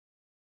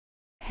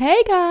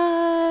Hey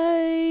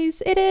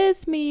guys, it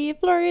is me,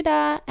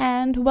 Floryda,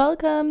 and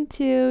welcome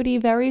to the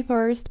very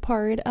first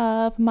part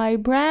of my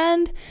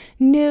brand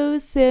new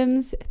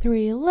Sims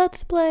 3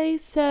 Let's Play.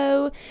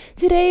 So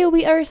today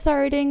we are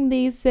starting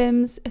the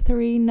Sims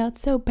 3 Not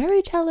So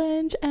Berry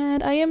Challenge,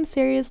 and I am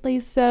seriously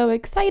so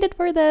excited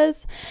for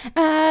this.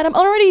 And I'm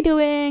already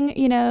doing,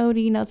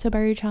 the Not So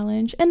Berry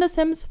Challenge in The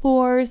Sims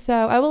 4,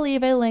 so I will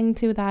leave a link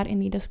to that in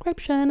the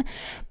description.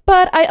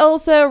 But I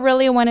also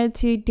really wanted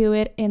to do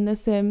it in The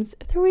Sims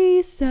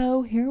 3,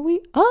 so here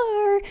we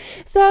are.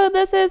 So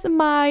this is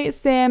my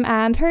sim,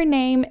 and her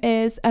name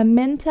is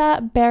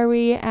AMYNTA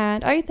Berry,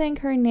 and I think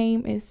her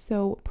name is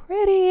so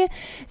pretty.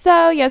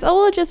 So yes, I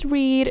will just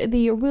read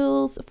the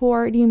rules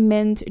for the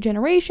mint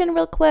generation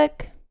real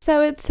quick.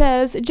 So it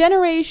says,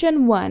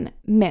 Generation 1,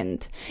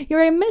 Mint.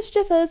 You're a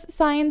mischievous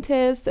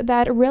scientist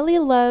that really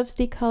loves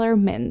the color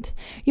mint.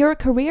 You're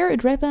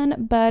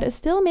career-driven, but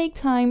still make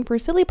time for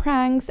silly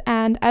pranks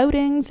and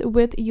outings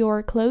with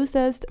your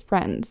closest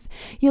friends.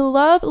 You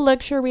love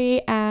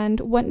luxury and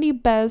want the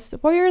best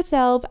for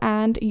yourself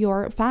and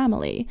your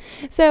family.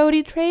 So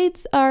the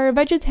traits are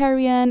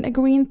vegetarian,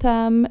 green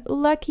thumb,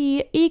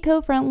 lucky,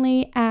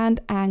 eco-friendly, and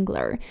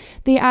angler.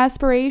 The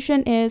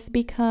aspiration is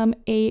become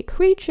a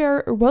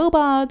creature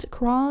robot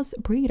cross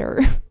breeder.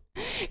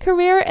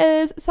 Career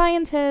is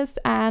scientist,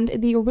 and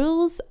the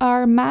rules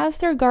are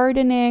master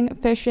gardening,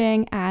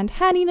 fishing, and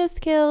handiness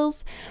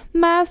skills,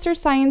 master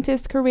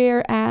scientist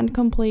career, and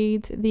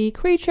complete the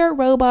creature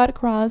robot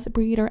cross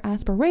breeder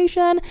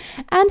aspiration,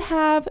 and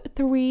have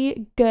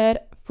 3 good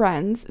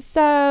friends.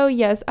 So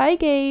yes, I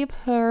gave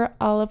her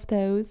all of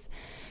those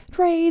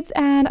traits,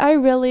 and I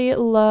really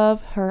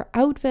love her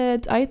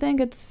outfit. I think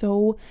it's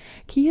so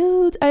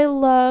cute. I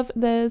love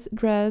this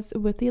dress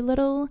with the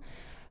little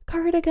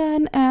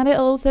cardigan, and I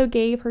also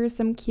gave her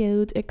some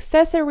cute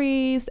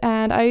accessories,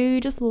 and I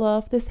just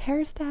love this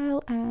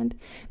hairstyle and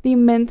the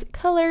mint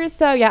color.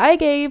 So yeah, I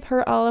gave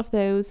her all of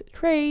those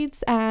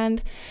traits,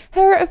 and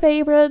her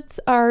favorites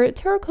are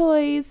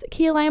turquoise,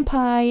 key lime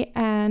pie,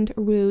 and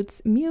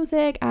roots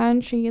music,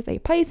 and she is a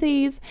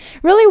Pisces.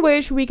 Really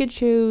wish we could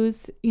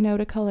choose,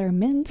 the color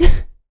mint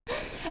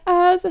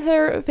as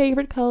her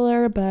favorite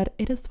color, but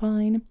it is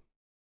fine.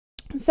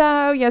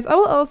 So yes, I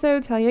will also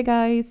tell you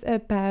guys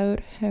about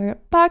her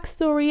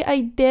backstory. I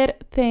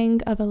did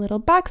think of a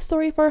little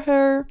backstory for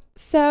her.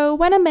 So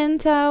when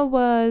AMYNTA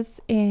was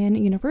in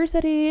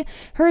university,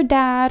 her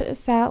dad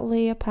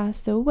sadly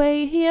passed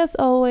away. He has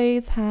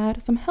always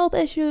had some health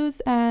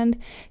issues, and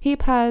he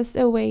passed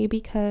away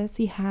because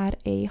he had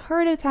a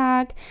heart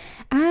attack.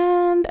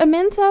 And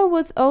AMYNTA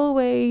was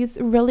always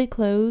really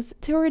close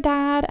to her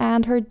dad,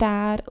 and her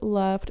dad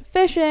loved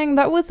fishing.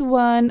 That was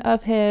one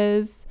of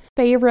his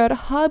favorite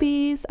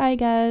hobbies, I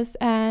guess,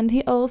 and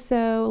he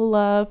also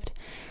loved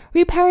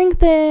repairing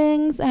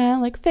things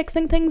and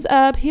fixing things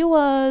up. He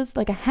was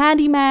like a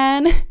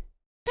handyman.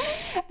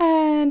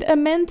 And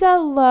AMYNTA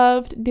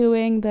loved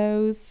doing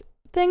those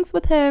things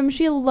with him.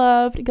 She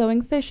loved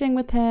going fishing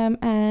with him,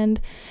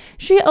 and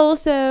she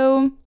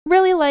also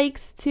really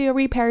likes to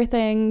repair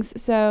things,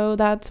 so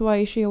that's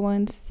why she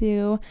wants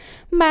to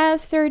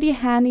master the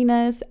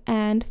handiness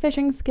and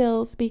fishing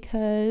skills,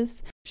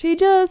 because she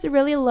just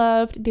really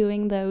loved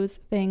doing those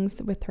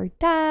things with her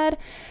dad.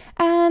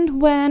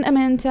 And when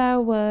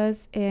AMYNTA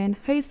was in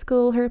high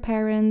school, her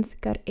parents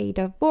got a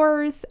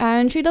divorce,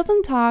 and she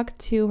doesn't talk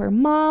to her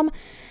mom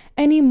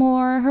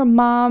anymore. Her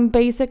mom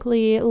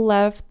basically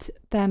left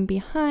them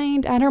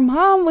behind, and her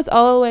mom was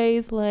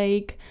always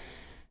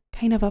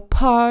kind of a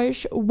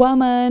posh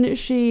woman.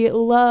 She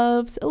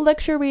loves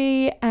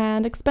luxury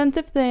and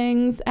expensive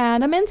things,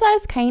 and AMYNTA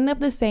is kind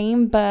of the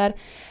same, but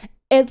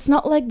it's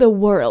not like the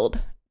world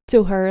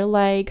to her.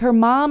 Her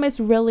mom is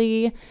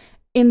really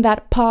in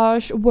that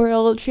posh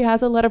world. She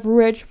has a lot of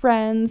rich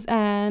friends,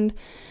 and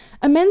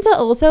AMYNTA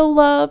also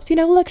loves,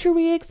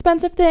 luxury,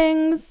 expensive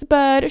things,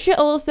 but she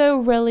also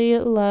really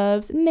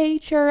loves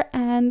nature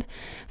and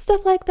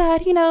stuff like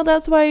that.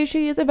 That's why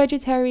she is a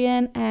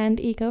vegetarian and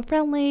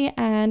eco-friendly,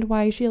 and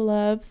why she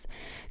loves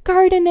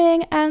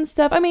gardening and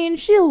stuff. I mean,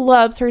 she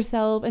loves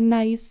herself a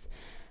nice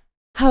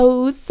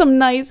house, some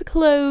nice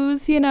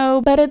clothes,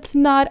 but it's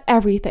not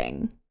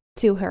everything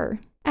to her.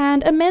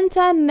 And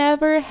AMYNTA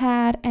never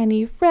had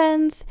any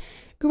friends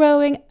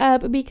growing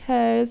up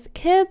because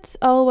kids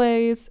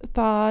always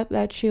thought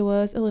that she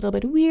was a little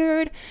bit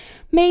weird,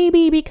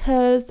 maybe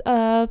because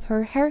of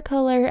her hair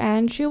color,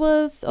 and she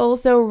was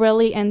also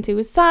really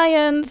into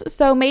science,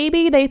 so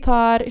maybe they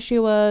thought she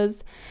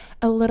was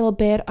a little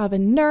bit of a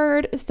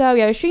nerd. So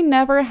yeah, she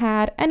never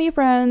had any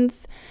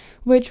friends,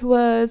 which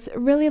was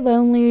really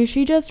lonely.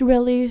 She just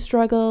really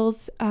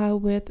struggles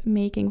with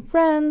making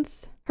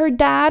friends. Her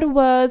dad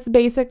was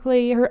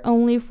basically her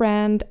only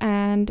friend,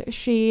 and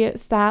she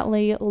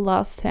sadly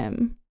lost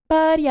him.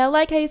 But yeah,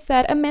 like I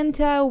said,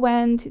 AMYNTA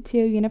went to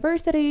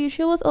university.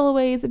 She was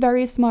always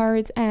very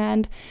smart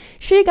and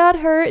she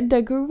got her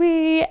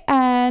degree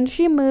and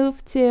she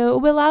moved to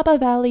Floryda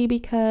Valley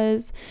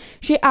because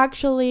she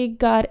actually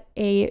got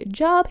a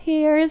job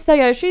here. So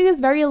yeah, she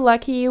is very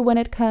lucky when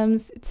it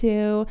comes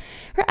to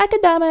her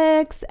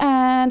academics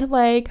and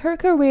like her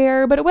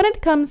career. But when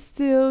it comes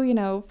to, you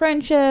know,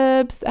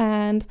 friendships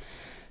and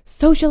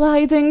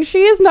socializing, she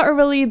is not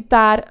really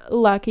that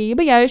lucky.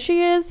 But yeah,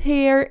 she is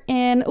here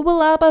in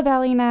Floryda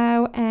Valley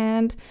now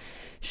and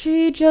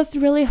she just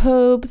really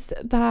hopes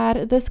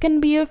that this can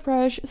be a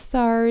fresh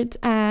start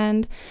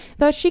and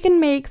that she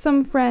can make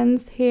some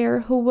friends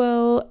here who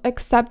will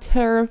accept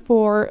her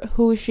for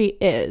who she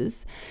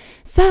is.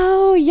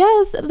 So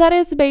yes, that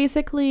is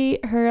basically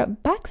her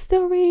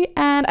backstory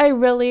and I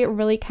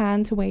really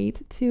can't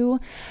wait to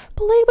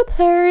play with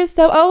her.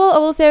 So I will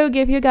also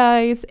give you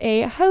guys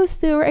a house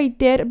tour. I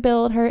did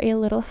build her a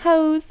little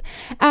house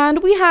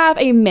and we have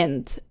a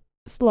mint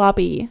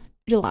sloppy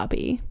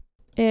jalopy.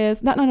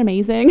 Is that not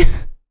amazing?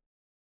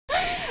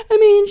 I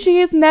mean, she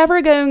is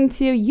never going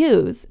to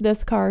use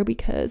this car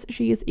because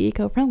she is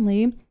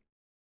eco-friendly.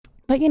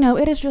 But you know,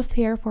 it is just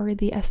here for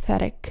the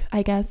aesthetic,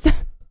 I guess.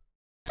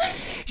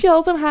 She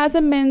also has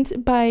a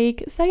mint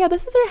bike. So yeah,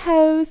 this is her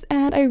house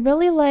and I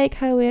really like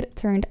how it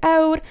turned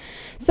out.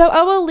 So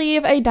I will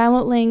leave a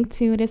download link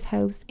to this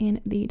house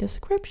in the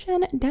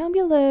description down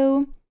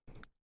below.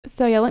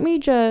 So yeah, let me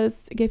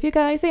just give you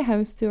guys a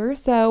house tour.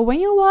 So when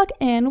you walk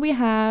in, we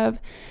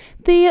have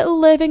the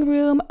living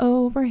room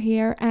over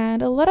here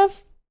and a lot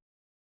of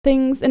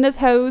things in this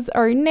house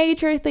are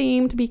nature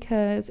themed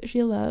because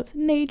she loves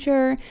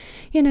nature.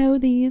 You know,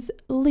 these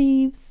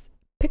leaves,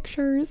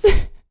 pictures.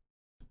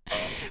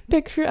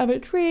 Picture of a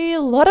tree,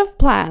 a lot of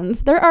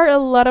plants. There are a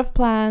lot of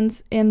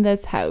plants in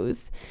this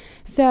house.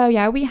 So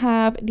yeah, we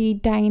have the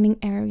dining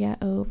area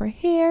over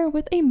here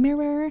with a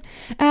mirror.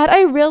 And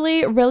I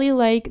really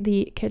like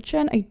the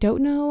kitchen. I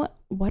don't know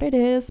what it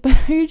is, but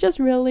I just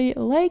really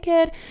like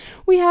it.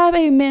 We have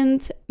a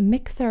mint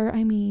mixer.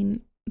 I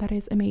mean, that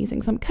is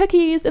amazing. Some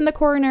cookies in the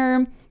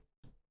corner.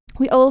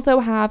 We also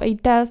have a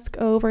desk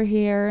over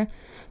here.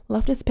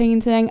 Love this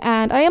painting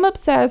and I am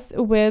obsessed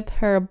with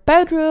her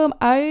bedroom.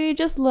 I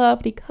just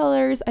love the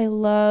colors. I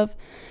love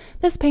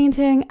this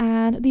painting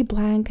and the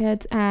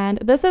blankets and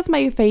this is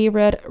my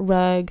favorite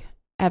rug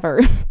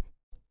ever.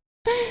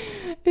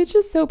 It's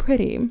just so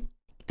pretty.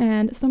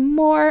 And some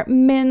more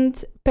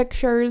mint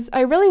pictures. I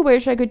really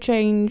wish I could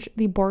change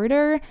the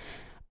border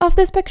of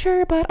this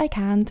picture, but I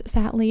can't,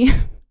 sadly.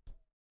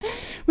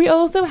 We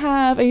also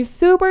have a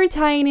super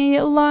tiny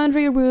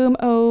laundry room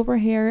over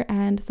here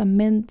and some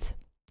mint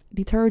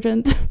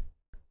detergent.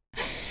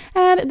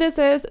 And this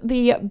is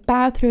the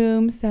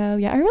bathroom. So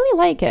yeah, I really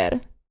like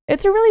it.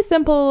 It's a really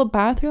simple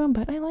bathroom,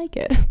 but I like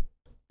it.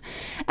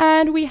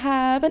 And we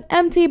have an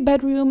empty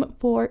bedroom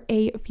for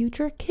a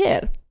future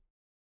kid.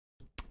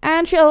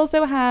 And she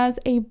also has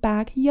a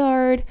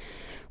backyard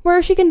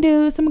where she can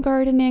do some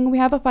gardening. We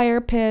have a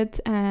fire pit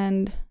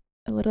and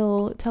a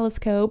little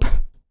telescope.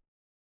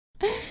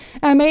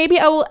 And maybe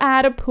I will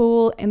add a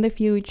pool in the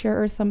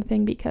future or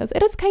something because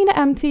it is kind of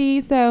empty.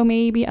 So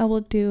maybe I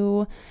will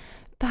do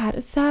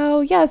that.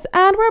 So yes,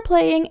 and we're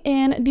playing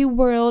in the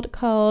world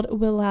called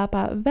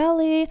Floryda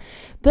Valley.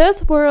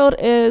 This world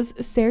is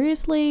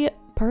seriously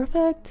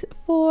perfect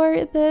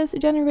for this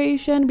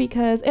generation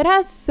because it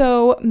has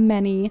so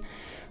many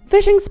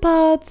fishing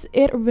spots.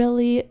 It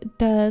really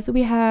does.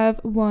 We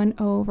have one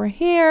over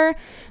here.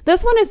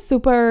 This one is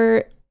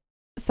super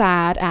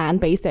sad and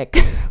basic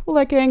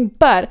looking,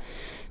 but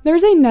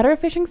there's another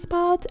fishing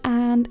spot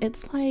and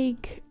it's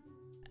like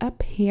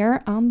up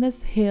here on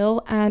this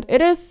hill and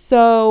it is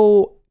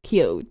so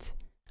cute.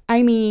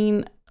 I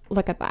mean,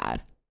 look at that.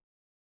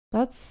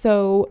 That's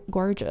so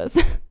gorgeous.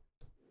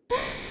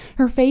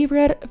 Her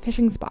favorite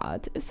fishing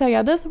spot. So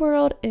yeah, this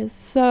world is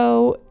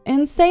so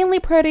insanely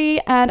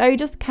pretty and I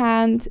just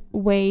can't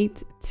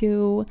wait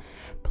to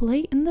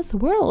play in this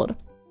world.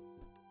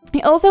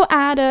 I also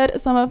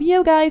added some of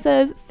you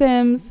guys'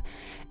 Sims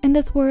in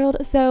this world,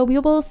 so we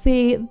will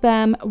see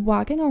them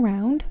walking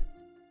around.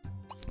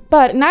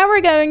 But now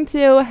we're going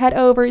to head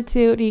over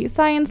to the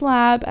science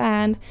lab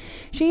and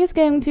she is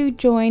going to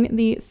join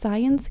the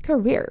science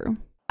career.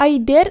 I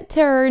did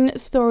turn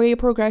story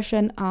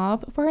progression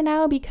off for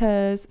now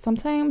because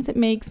sometimes it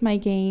makes my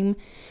game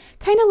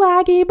kind of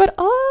laggy, but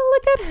oh,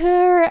 look at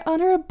her on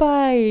her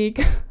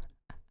bike.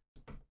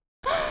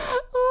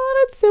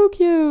 Oh, that's so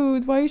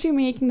cute. Why is she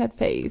making that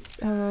face?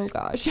 Oh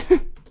gosh.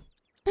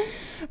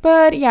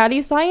 But yeah,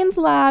 the science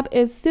lab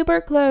is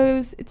super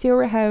close to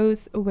her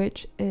house,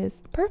 which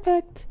is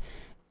perfect.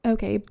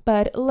 Okay,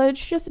 but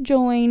let's just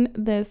join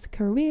this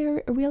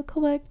career real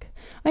quick.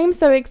 I am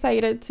so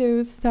excited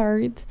to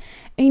start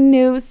a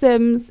new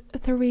Sims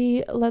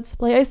 3 Let's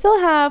Play. I still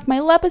have my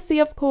legacy,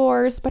 of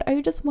course, but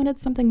I just wanted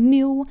something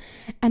new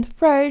and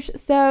fresh.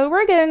 So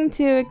we're going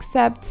to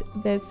accept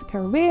this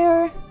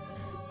career.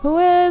 Who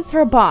is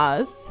her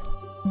boss?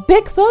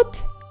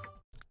 Bigfoot?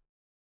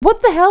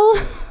 What the hell?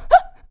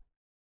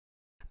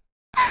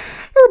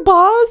 Her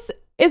boss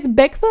Is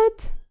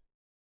Bigfoot?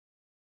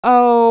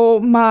 Oh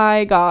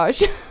my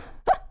gosh.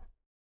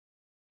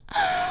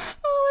 Oh,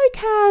 I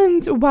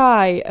can't.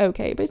 Why?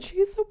 Okay, but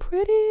she's so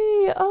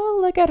pretty. Oh,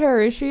 look at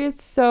her. She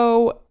is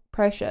so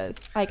precious.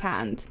 I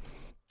can't.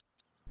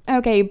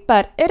 Okay,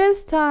 but it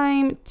is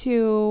time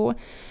to...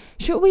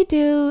 Should we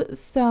do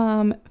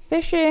some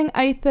fishing?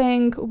 I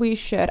think we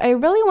should. I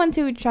really want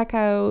to check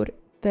out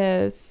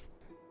this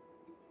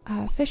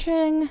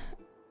fishing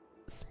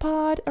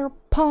spot or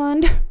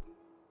pond.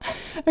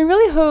 I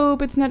really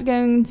hope it's not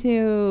going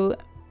to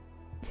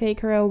take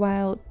her a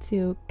while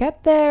to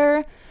get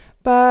there.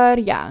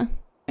 But yeah,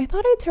 I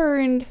thought I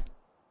turned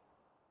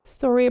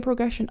story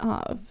progression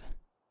off.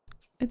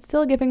 It's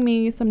still giving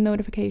me some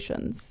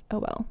notifications. Oh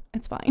well,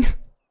 it's fine.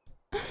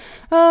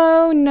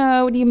 Oh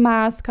no, the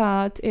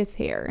mascot is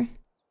here.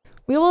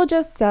 We will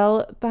just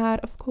sell that,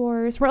 of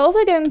course. We're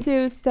also going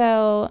to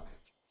sell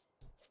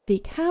the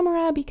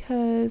camera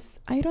because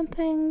I don't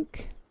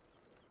think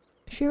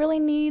she really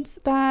needs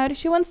that.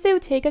 She wants to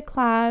take a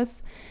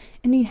class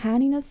in the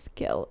handiness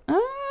skill.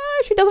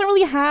 She doesn't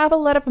really have a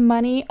lot of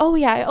money. Oh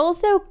yeah, I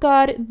also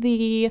got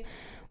the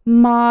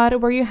mod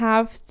where you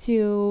have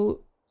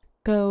to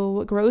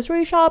go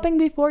grocery shopping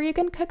before you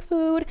can cook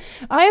food.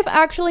 I have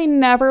actually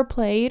never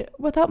played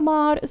with that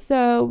mod,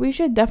 so we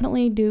should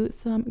definitely do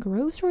some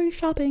grocery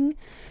shopping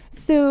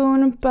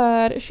soon,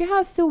 but she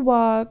has to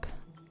walk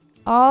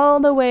all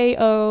the way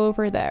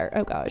over there.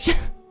 Oh gosh.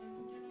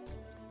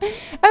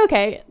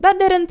 Okay, that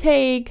didn't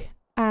take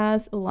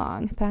as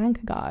long,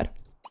 thank God.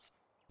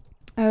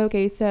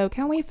 Okay, so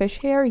can we fish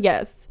here?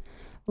 Yes,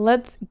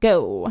 let's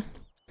go.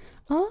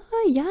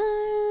 Oh,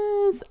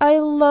 yes. I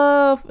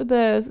love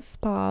this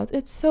spot.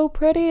 It's so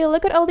pretty.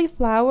 Look at all the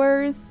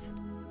flowers.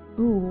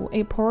 Ooh,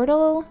 a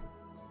portal.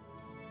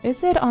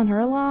 Is it on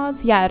her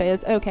lots? Yeah, it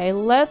is. Okay,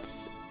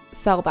 let's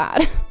sell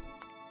that.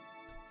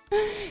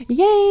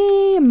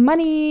 Yay,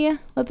 money.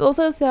 Let's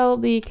also sell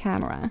the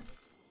camera.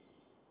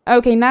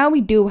 Okay, now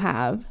we do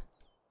have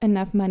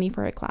enough money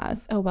for a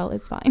class. Oh, well,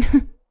 it's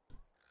fine.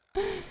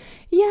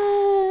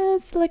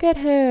 Yes, look at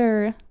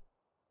her.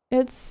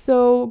 It's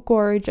so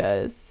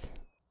gorgeous.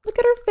 Look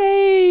at her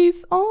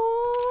face.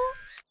 Oh,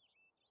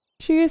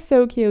 she is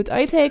so cute.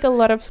 I take a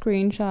lot of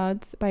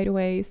screenshots, by the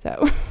way,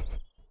 so.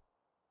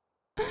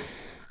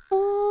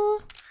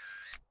 Oh,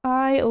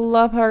 I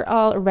love her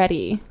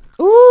already.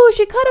 Ooh,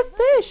 she caught a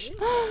fish.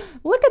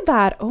 Look at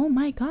that. Oh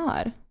my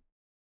God.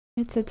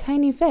 It's a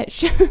tiny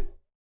fish.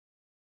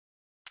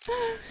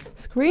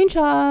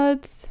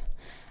 Screenshots.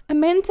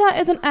 AMYNTA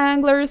is an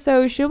angler,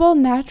 so she will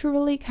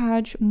naturally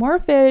catch more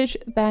fish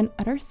than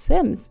other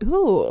Sims.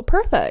 Ooh,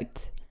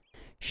 perfect.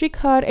 She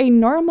caught a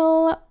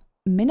normal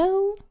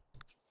minnow.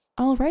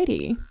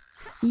 Alrighty.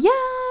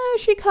 Yeah,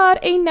 she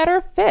caught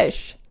another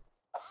fish.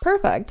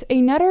 Perfect.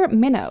 Another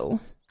minnow.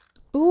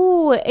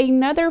 Ooh,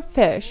 another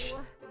fish.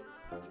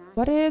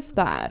 What is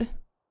that?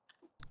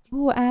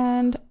 Ooh,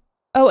 and...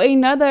 oh,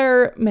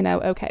 another minnow.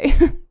 Okay.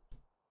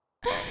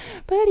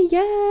 But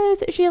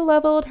yes, she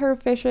leveled her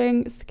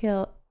fishing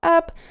skill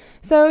up.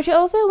 So she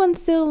also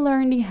wants to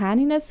learn the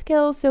handiness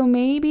skill. So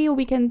maybe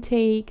we can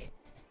take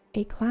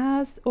a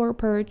class or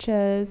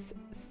purchase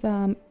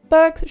some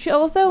books. She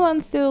also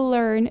wants to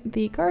learn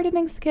the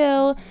gardening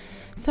skill.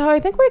 So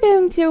I think we're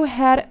going to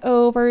head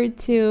over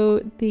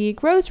to the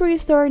grocery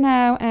store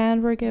now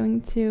and we're going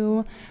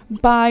to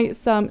buy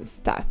some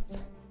stuff.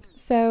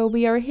 So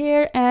we are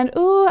here and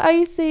ooh,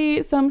 I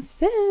see some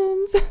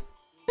Sims.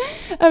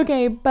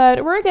 Okay,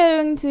 but we're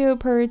going to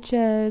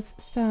purchase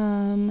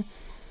some...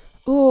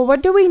 ooh,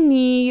 what do we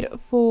need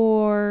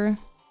for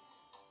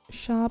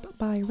shop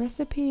by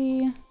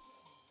recipe?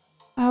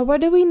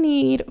 What do we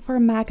need for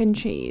mac and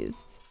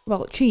cheese?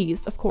 Well,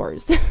 cheese, of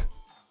course.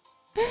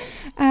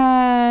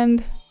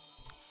 And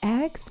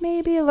eggs,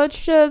 maybe? Let's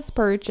just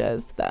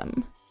purchase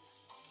them.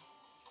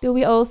 Do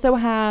we also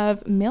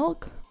have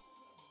milk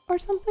or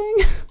something?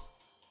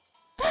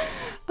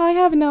 I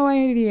have no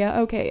idea.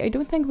 Okay, I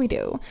don't think we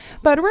do.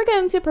 But we're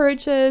going to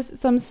purchase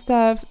some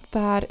stuff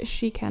that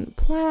she can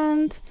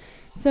plant.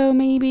 So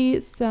maybe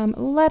some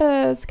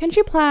lettuce. Can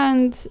she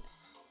plant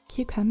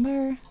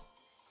cucumber?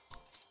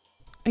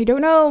 I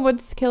don't know what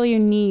skill you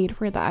need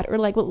for that or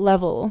like what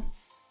level.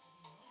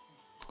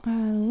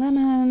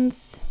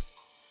 Lemons.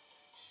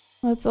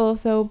 Let's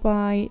also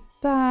buy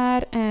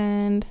that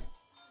and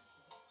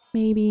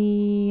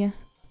maybe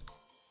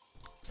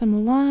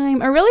some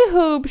lime. I really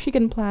hope she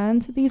can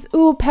plant these.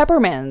 Ooh,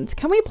 peppermint.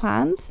 Can we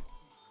plant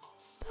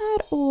that?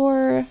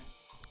 Or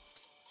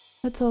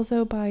let's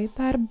also buy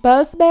that.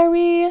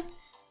 Buzzberry.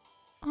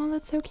 Oh,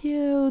 that's so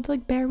cute.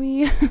 Like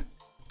berry.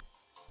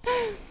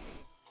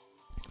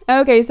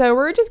 Okay, so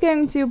we're just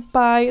going to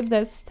buy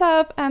this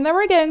stuff and then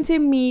we're going to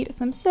meet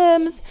some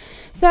Sims.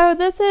 So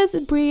this is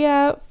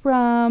Bria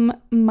from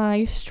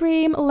my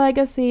stream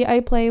Legacy. I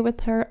play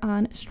with her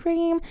on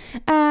stream.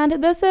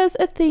 And this is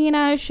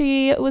Athena.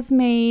 She was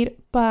made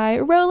by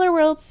Roller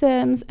World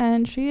Sims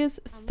and she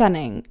is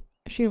stunning.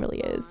 She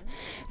really is.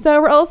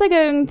 So we're also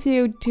going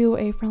to do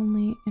a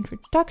friendly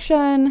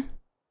introduction.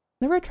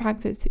 They're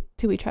attracted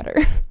to each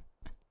other.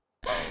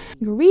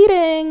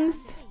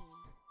 Greetings.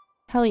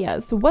 Hell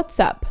yes. What's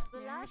up?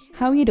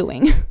 How you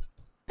doing?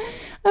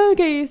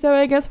 Okay, so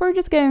I guess we're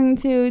just going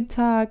to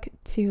talk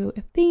to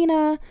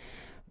Athena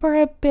for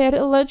a bit.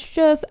 Let's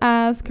just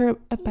ask her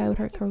about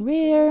her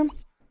career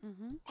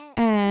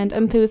and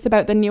enthuse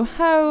about the new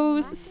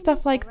house,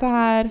 stuff like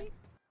that.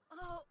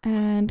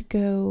 And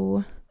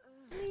go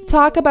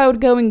talk about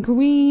going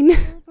green,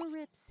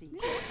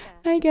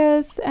 I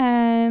guess,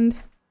 and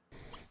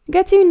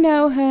get to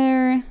know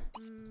her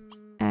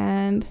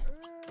and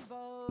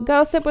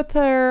gossip with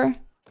her.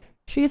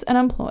 She's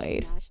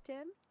unemployed.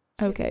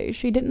 Okay,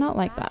 she did not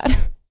like that.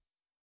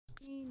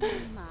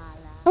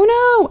 Oh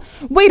no!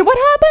 Wait, what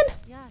happened?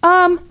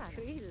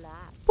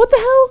 What the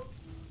hell?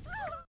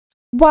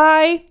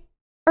 Why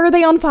are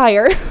they on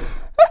fire?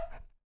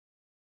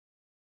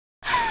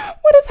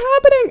 What is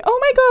happening? Oh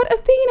my god,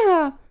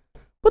 Athena!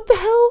 What the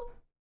hell?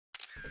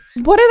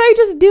 What did I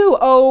just do?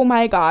 Oh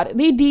my god,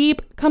 the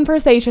deep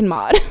conversation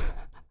mod.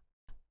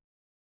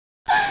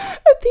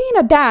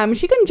 Athena, damn,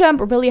 she can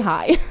jump really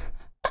high.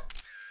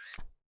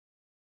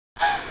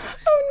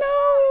 Oh no!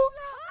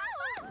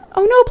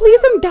 Oh no,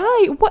 please don't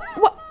die! What?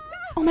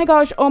 Oh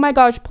my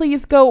gosh,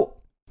 please go.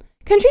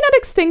 Can she not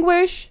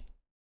extinguish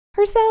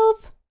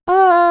herself?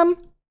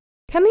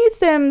 Can these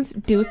Sims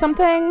do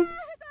something?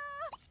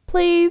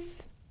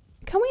 Please?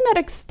 Can we not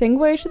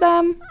extinguish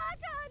them?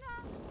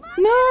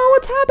 No,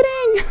 what's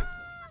happening?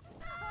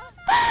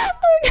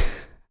 Oh, no.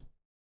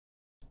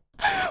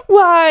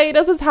 Why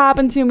does this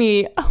happen to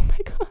me? Oh my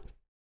god.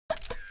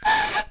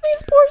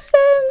 These poor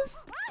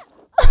Sims.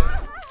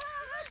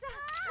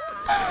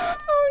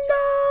 Oh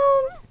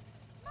no.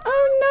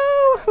 Oh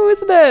no. Who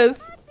is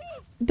this?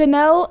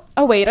 Danelle?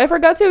 Oh wait, I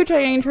forgot to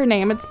change her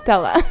name. It's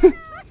Stella.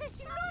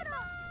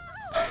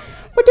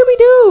 What do we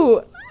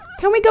do?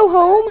 Can we go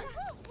home?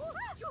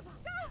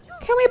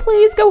 Can we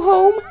please go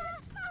home?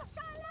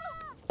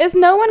 Is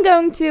no one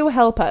going to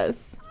help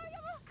us?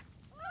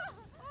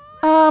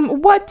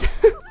 What?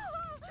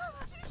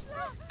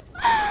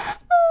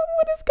 Oh,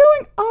 what is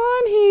going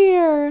on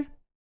here?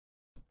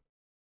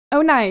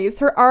 Oh, nice.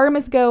 Her arm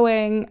is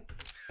going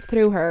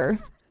through her.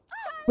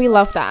 We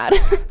love that.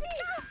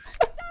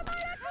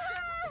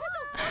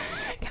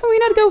 Can we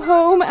not go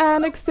home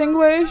and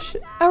extinguish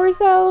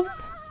ourselves?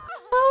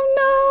 Oh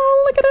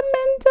no, look at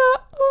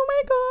AMYNTA. Oh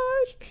my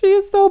gosh, she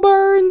is so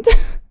burned.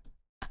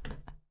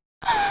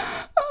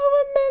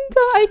 Oh,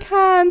 AMYNTA, I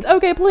can't.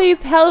 Okay,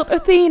 please help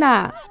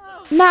Athena.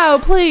 Now,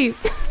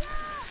 please.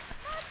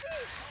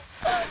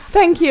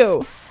 Thank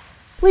you.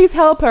 Please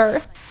help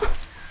her.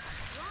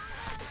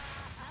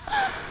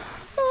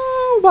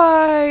 Oh,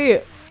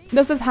 why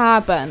does this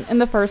happen in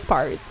the first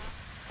part?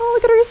 Oh,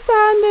 look at her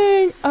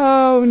standing.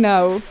 Oh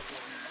no.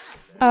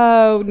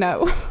 Oh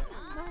no.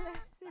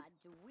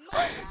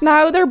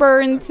 Now they're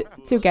burned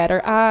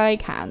together. I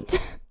can't.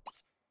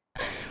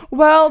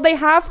 Well, they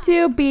have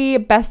to be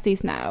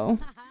besties now.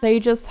 They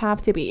just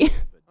have to be.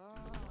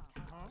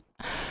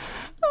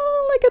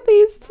 Oh, look at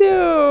these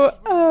two.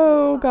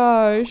 Oh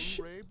gosh.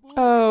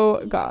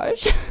 Oh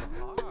gosh.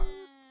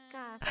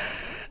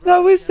 That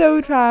was so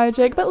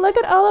tragic. But look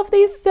at all of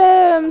these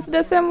Sims.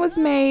 The Sim was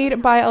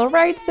made by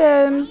Alright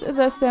Sims.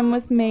 The Sim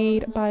was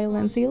made by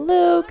Lindsay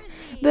Luke.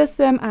 The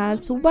Sim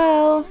as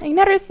well.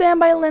 Another Sim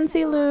by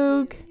Lindsay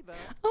Luke.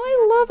 Oh, I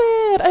love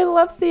it. I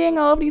love seeing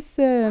all of these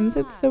Sims.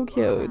 It's so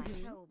cute.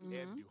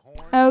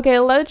 Okay,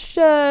 let's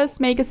just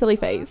make a silly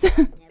face.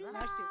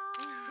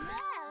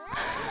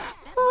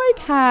 Oh, I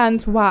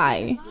can't.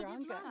 Why?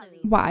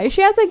 Why?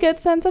 She has a good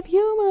sense of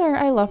humor.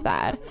 I love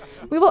that.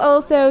 We will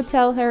also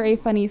tell her a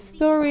funny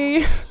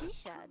story.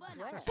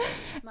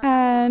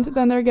 And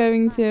then they're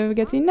going to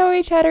get to know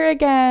each other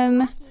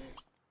again.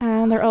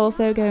 And they're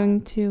also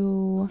going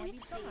to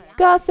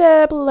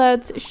gossip.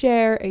 Let's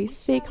share a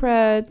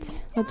secret.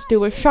 Let's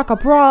do a shaka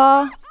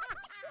bra.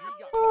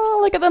 Oh,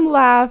 look at them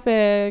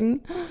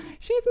laughing.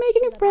 She's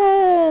making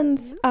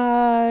friends.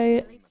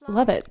 I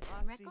love it.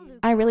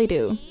 I really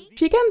do.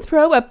 She can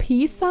throw a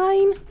peace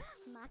sign.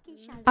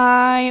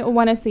 I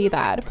want to see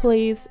that.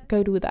 Please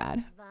go do that.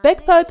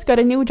 Bigfoot's got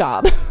a new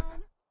job.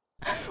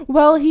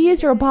 Well, he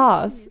is your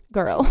boss,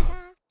 girl.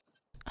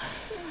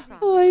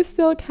 Oh, I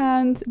still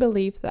can't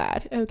believe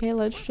that. Okay,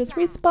 let's just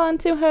respond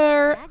to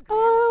her.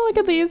 Oh, look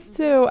at these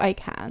two. I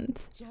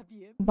can't.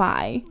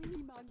 Why?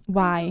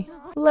 Why?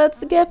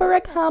 Let's give her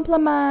a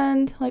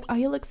compliment. Like, oh,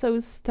 you look so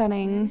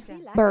stunning.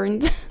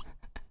 Burned.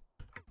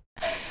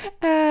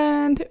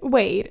 And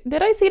wait,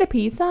 did I see the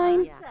peace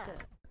sign?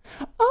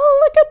 Oh,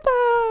 look at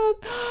that.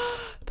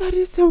 That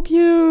is so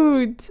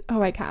cute.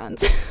 Oh, I can't.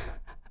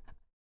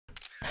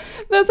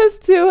 This is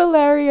too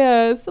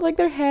hilarious. Like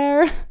their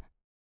hair.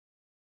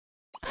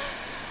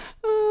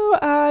 Oh,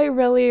 I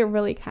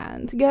really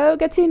can't. Go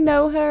get to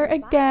know her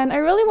again. I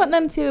really want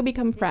them to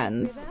become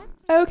friends.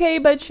 Okay,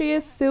 but she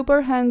is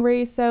super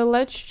hungry, so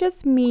let's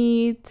just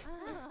meet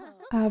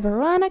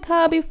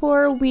Veronica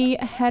before we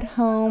head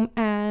home.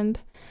 And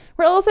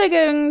we're also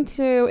going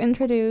to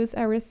introduce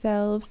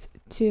ourselves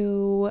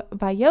to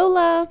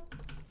Viola.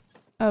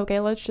 Okay,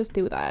 let's just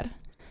do that.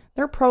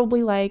 They're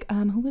probably like,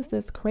 who is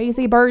this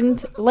crazy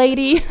burnt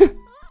lady?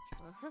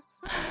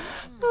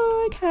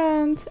 Oh, I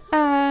can't.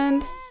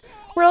 And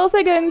we're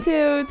also going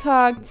to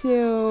talk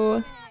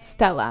to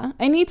Stella.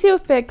 I need to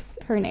fix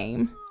her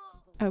name.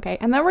 Okay,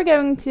 and then we're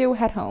going to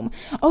head home.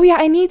 Oh yeah,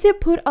 I need to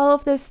put all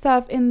of this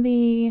stuff in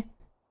the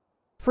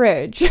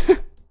fridge.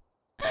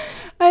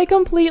 I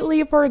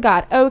completely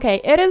forgot. Okay,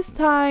 it is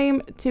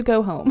time to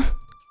go home.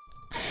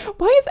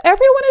 Why is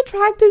everyone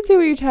attracted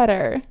to each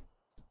other?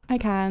 I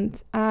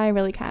can't. I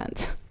really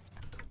can't.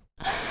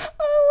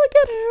 Oh, look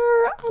at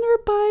her on her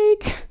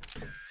bike.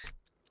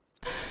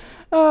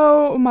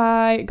 Oh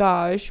my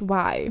gosh,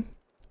 why?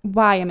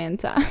 Why,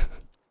 AMYNTA?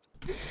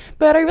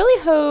 But I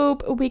really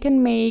hope we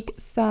can make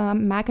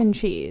some mac and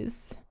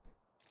cheese.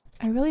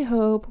 I really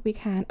hope we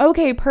can.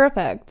 Okay,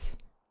 perfect.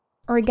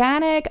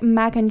 Organic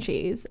mac and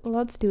cheese.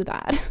 Let's do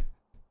that.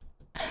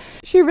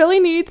 She really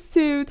needs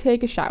to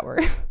take a shower.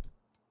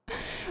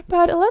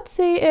 But let's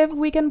see if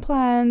we can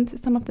plant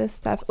some of this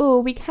stuff. Oh,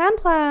 we can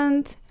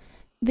plant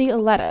the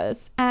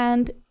lettuce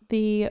and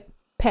the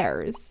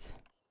pears.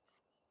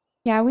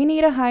 Yeah, we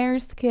need a higher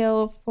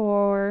skill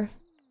for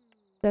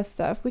this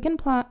stuff. We can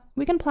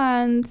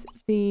plant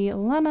the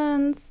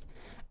lemons.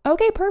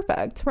 Okay,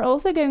 perfect. We're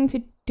also going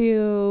to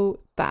do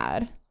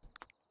that.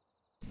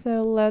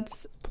 So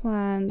let's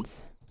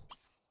plant.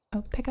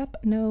 Oh, pick up?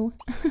 No.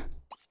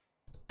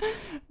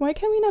 Why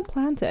can we not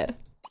plant it?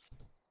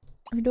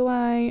 Or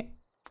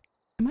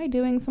am I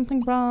doing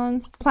something wrong?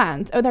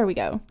 Plant. Oh, there we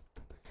go.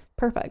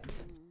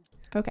 Perfect.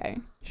 Okay.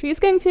 She's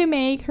going to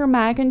make her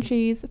mac and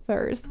cheese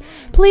first.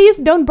 Please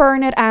don't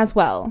burn it as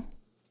well.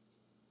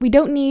 We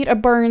don't need a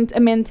burnt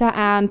AMYNTA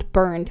and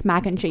burned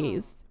mac and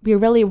cheese. We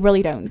really,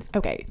 really don't.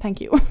 Okay, thank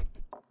you.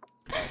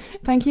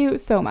 Thank you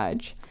so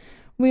much.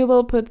 We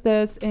will put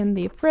this in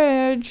the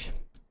fridge.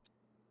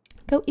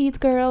 Go eat,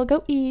 girl.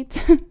 Go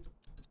eat.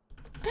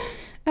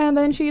 And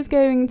then she's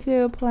going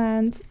to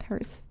plant her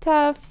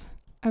stuff.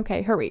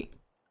 Okay, hurry.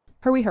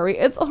 Hurry, hurry.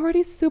 It's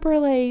already super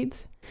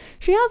late.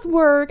 She has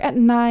work at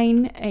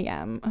 9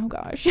 a.m. Oh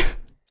gosh.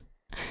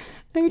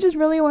 I just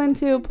really want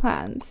to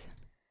plant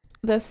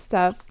this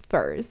stuff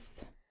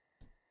first.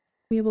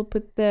 We will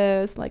put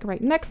this like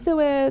right next to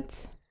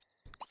it.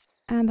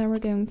 And then we're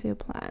going to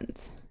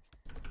plant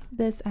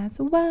this as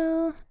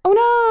well. Oh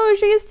no,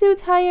 she's too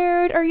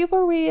tired. Are you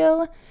for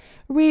real?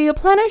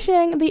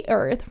 Replenishing the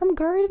earth from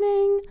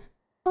gardening.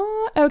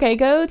 Okay,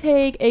 go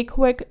take a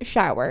quick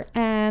shower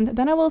and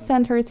then I will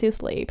send her to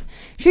sleep.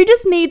 She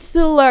just needs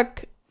to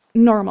look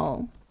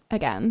normal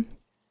again.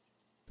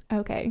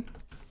 Okay.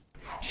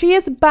 She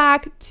is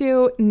back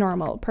to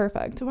normal.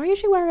 Perfect. Why is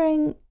she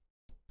wearing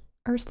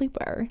her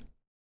sleepwear?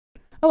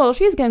 Oh, well,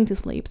 she's going to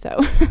sleep,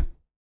 so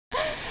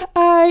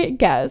I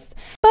guess.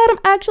 But I'm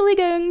actually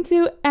going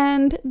to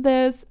end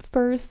this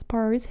first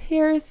part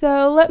here,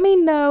 so let me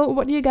know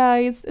what you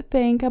guys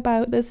think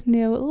about this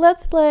new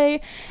Let's Play.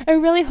 I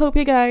really hope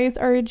you guys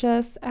are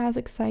just as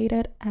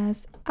excited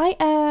as I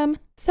am.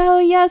 So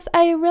yes,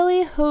 I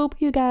really hope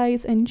you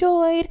guys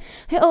enjoyed.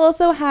 I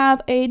also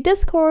have a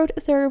Discord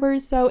server,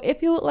 so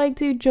if you would like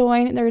to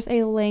join, there's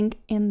a link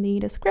in the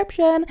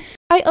description.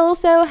 I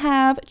also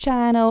have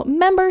channel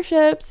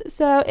memberships,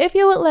 so if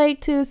you would like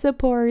to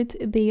support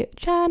the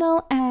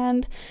channel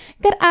and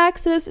get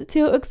access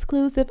to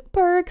exclusive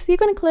perks, you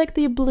can click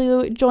the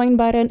blue join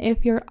button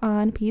if you're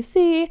on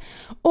PC,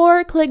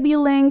 or click the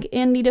link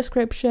in the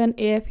description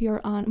if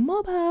you're on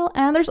mobile,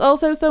 and there's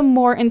also some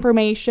more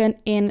information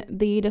in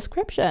the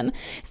description.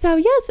 So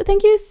yes,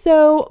 thank you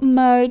so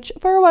much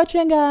for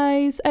watching,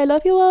 guys. I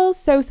love you all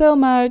so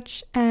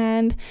much,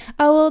 and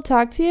I will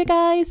talk to you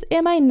guys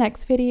in my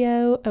next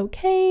video.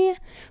 Okay,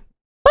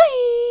 bye!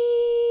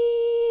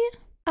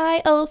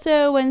 I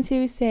also want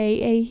to say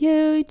a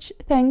huge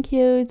thank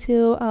you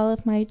to all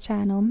of my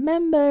channel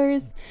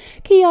members: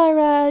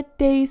 Kiara,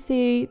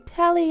 Daisy,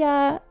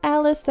 Talia,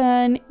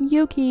 Allison,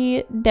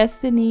 Yuki,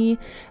 Destiny,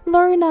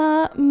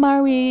 Lorna,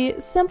 Mari,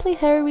 Simply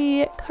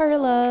Harry,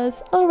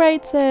 Carlos,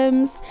 Alright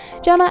Sims,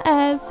 Gemma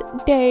S,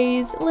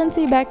 Days,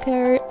 Lindsay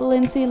Becker,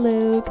 Lindsay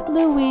Luke,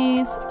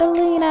 Louise,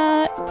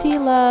 Elena,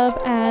 T-Love,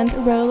 and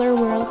Roller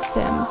World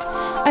Sims.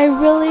 I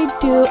really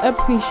do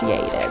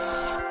appreciate it.